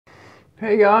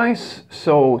Hey guys,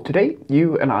 so today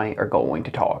you and I are going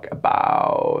to talk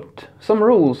about some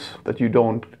rules that you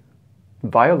don't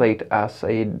violate as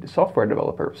a software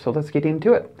developer. So let's get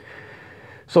into it.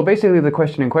 So basically the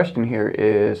question in question here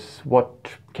is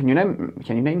can you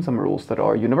name some rules that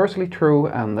are universally true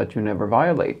and that you never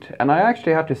violate? And I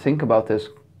actually had to think about this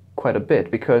quite a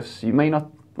bit because you may not,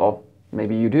 well,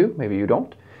 maybe you do, maybe you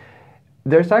don't.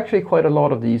 There's actually quite a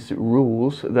lot of these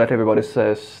rules that everybody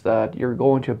says that you're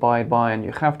going to abide by and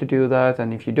you have to do that,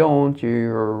 and if you don't,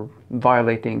 you're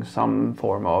violating some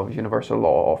form of universal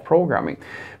law of programming.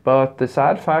 But the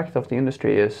sad fact of the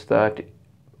industry is that,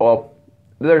 well,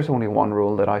 there's only one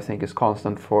rule that I think is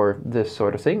constant for this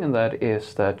sort of thing, and that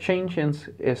is that change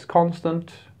is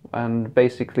constant, and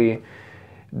basically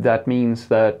that means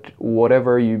that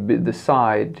whatever you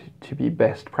decide to be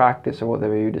best practice or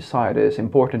whatever you decide is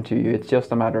important to you, it's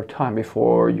just a matter of time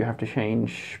before you have to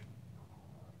change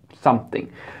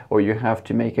something, or you have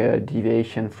to make a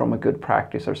deviation from a good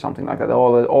practice or something like that.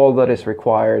 All that is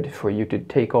required for you to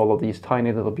take all of these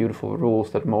tiny little beautiful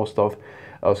rules that most of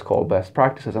us call best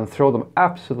practices and throw them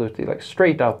absolutely like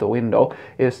straight out the window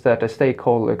is that a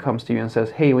stakeholder comes to you and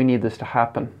says, hey, we need this to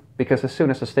happen. Because as soon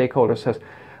as a stakeholder says,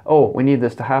 oh, we need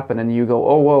this to happen, and you go,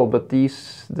 oh well, but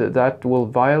that will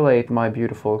violate my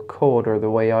beautiful code or the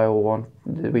way I want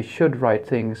we should write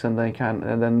things, and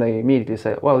then they immediately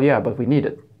say, well, yeah, but we need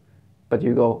it. But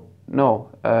you go,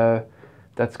 no,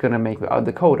 that's gonna make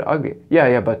the code ugly.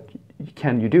 Yeah, but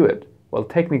can you do it? Well,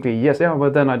 technically yes. Yeah,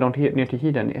 but then I don't need to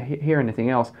hear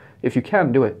anything else. If you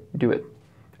can do it, do it.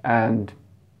 And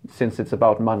since it's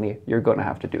about money, you're gonna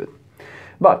have to do it.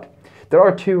 But there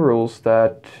are two rules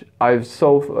that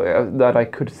that I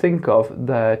could think of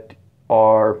that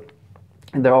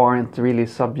aren't really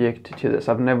subject to this.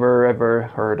 I've never ever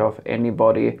heard of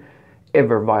anybody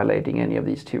ever violating any of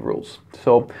these two rules.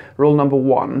 So rule number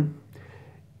one,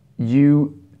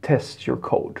 you test your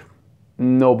code.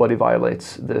 Nobody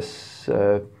violates this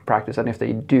practice, and if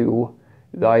they do,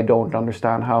 I don't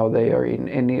understand how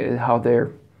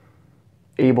they're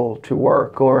able to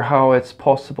work, or how it's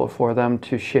possible for them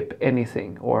to ship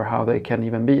anything, or how they can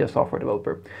even be a software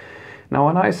developer. Now,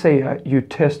 when I say you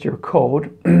test your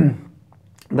code,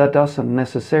 that doesn't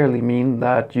necessarily mean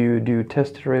that you do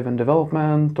test-driven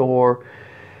development or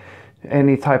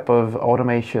any type of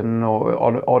automation or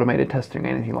automated testing,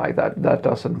 anything like that. That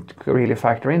doesn't really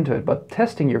factor into it. But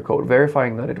testing your code,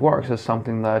 verifying that it works, is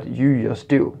something that you just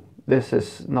do. This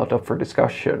is not up for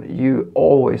discussion. You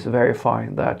always verify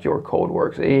that your code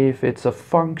works. If it's a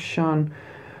function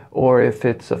or if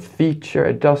it's a feature,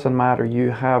 it doesn't matter.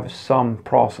 You have some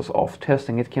process of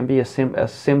testing. It can be as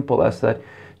simple as that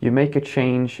you make a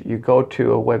change, you go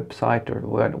to a website or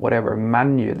whatever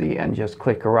manually and just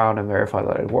click around and verify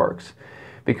that it works.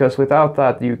 Because without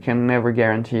that, you can never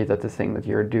guarantee that the thing that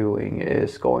you're doing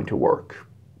is going to work.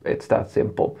 It's that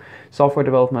simple. Software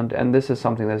development, and this is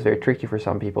something that's very tricky for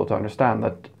some people to understand,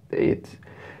 that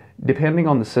depending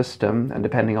on the system and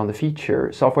depending on the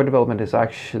feature, software development is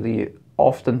actually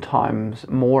oftentimes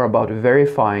more about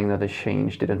verifying that a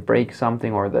change didn't break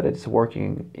something or that it's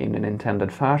working in an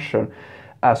intended fashion,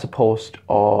 as opposed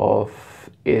of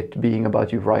it being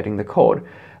about you writing the code.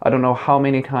 I don't know how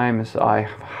many times I've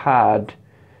had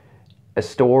a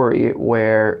story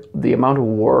where the amount of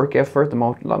work effort,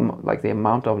 the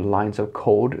amount of lines of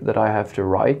code that I have to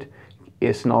write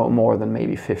is no more than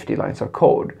maybe 50 lines of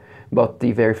code. But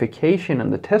the verification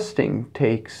and the testing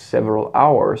takes several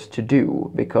hours to do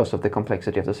because of the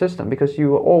complexity of the system, because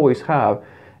you always have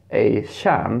a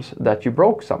chance that you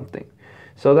broke something.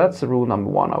 So that's rule number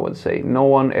one, I would say. No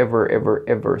one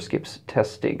ever skips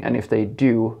testing. And if they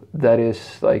do, that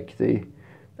is like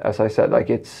as I said, like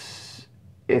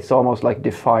it's almost like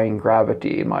defying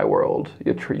gravity in my world.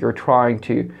 You're trying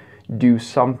to do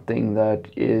something that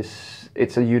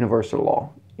it's a universal law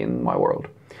in my world.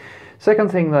 Second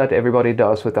thing that everybody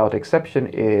does without exception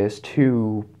is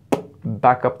to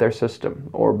back up their system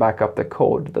or back up the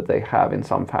code that they have in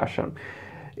some fashion.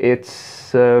 It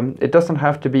doesn't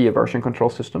have to be a version control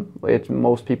system.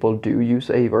 Most people do use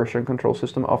a version control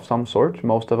system of some sort.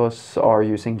 Most of us are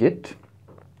using Git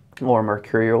or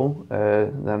Mercurial.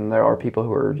 Then there are people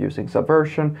who are using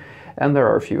Subversion, and there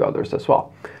are a few others as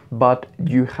well. But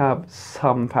you have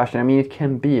some fashion. I mean, it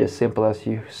can be as simple as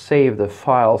you save the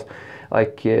files.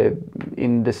 Like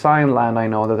in design land, I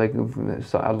know that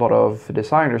a lot of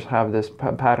designers have this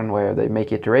pattern where they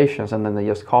make iterations and then they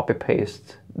just copy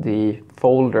paste the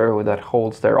folder that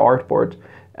holds their artboard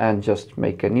and just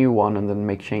make a new one and then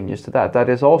make changes to that. That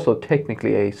is also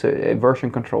technically a version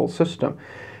control system.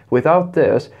 Without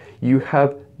this, you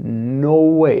have no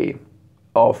way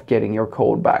of getting your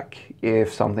code back.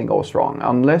 if something goes wrong.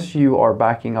 Unless you are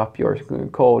backing up your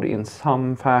code in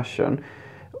some fashion,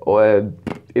 or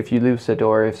if you lose it,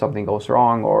 or if something goes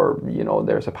wrong, or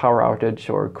there's a power outage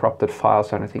or corrupted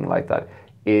files or anything like that,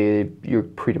 you're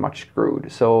pretty much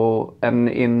screwed. So,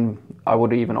 and I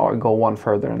would even go one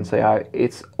further and say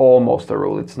it's almost a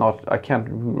rule. It's not. I can't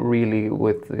really,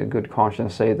 with a good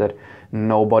conscience, say that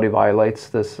nobody violates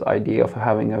this idea of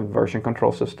having a version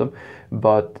control system,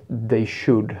 but they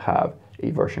should have a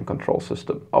version control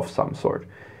system of some sort.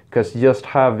 Because just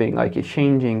having like a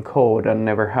changing code and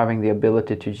never having the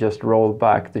ability to just roll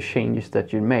back the changes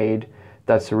that you made,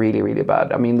 that's really, really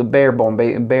bad. I mean, the bare bone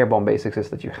basics is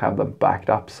that you have them backed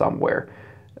up somewhere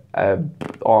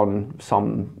on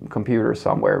some computer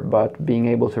somewhere, but being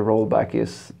able to roll back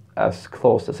is as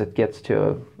close as it gets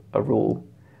to a rule.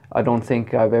 I don't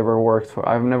think I've never worked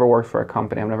for a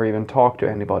company, I've never even talked to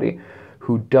anybody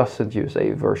who doesn't use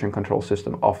a version control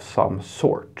system of some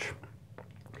sort.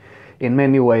 In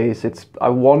many ways, I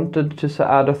wanted to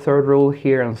add a third rule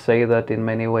here and say that in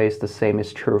many ways the same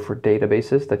is true for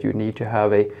databases, that you need to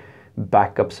have a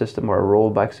backup system or a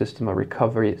rollback system, a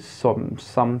recovery,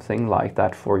 something like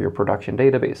that for your production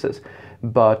databases.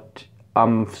 But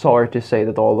I'm sorry to say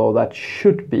that although that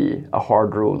should be a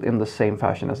hard rule in the same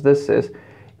fashion as this is,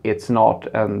 it's not,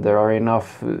 and there are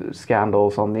enough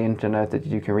scandals on the internet that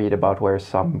you can read about where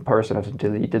some person has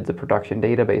deleted the production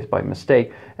database by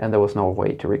mistake and there was no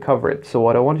way to recover it. So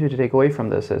what I want you to take away from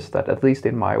this is that, at least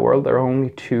in my world, there are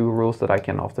only 2 rules that I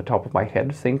can off the top of my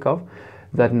head think of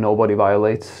that nobody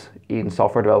violates in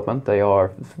software development. They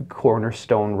are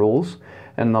cornerstone rules,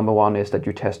 and number 1 is that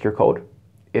you test your code.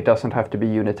 It doesn't have to be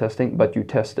unit testing, but you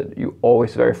test it. You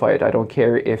always verify it. I don't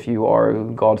care if you are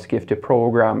God's gift to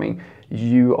programming.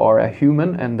 You are a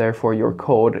human, and therefore your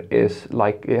code is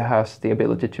like, it has the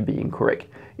ability to be incorrect.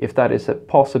 If that is a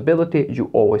possibility, you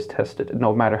always test it,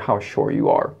 no matter how sure you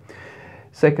are.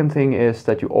 Second thing is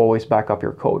that you always back up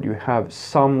your code. You have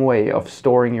some way of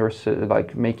storing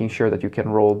like making sure that you can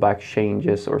roll back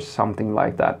changes or something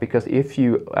like that. Because if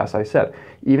you, as I said,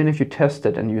 even if you test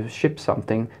it and you ship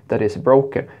something that is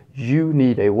broken, you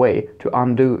need a way to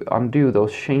undo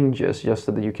those changes just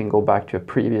so that you can go back to a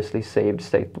previously saved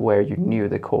state where you knew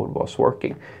the code was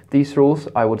working. These rules,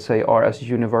 I would say, are as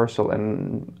universal,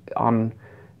 and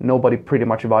nobody pretty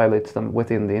much violates them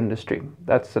within the industry.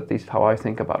 That's at least how I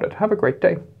think about it. Have a great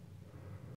day.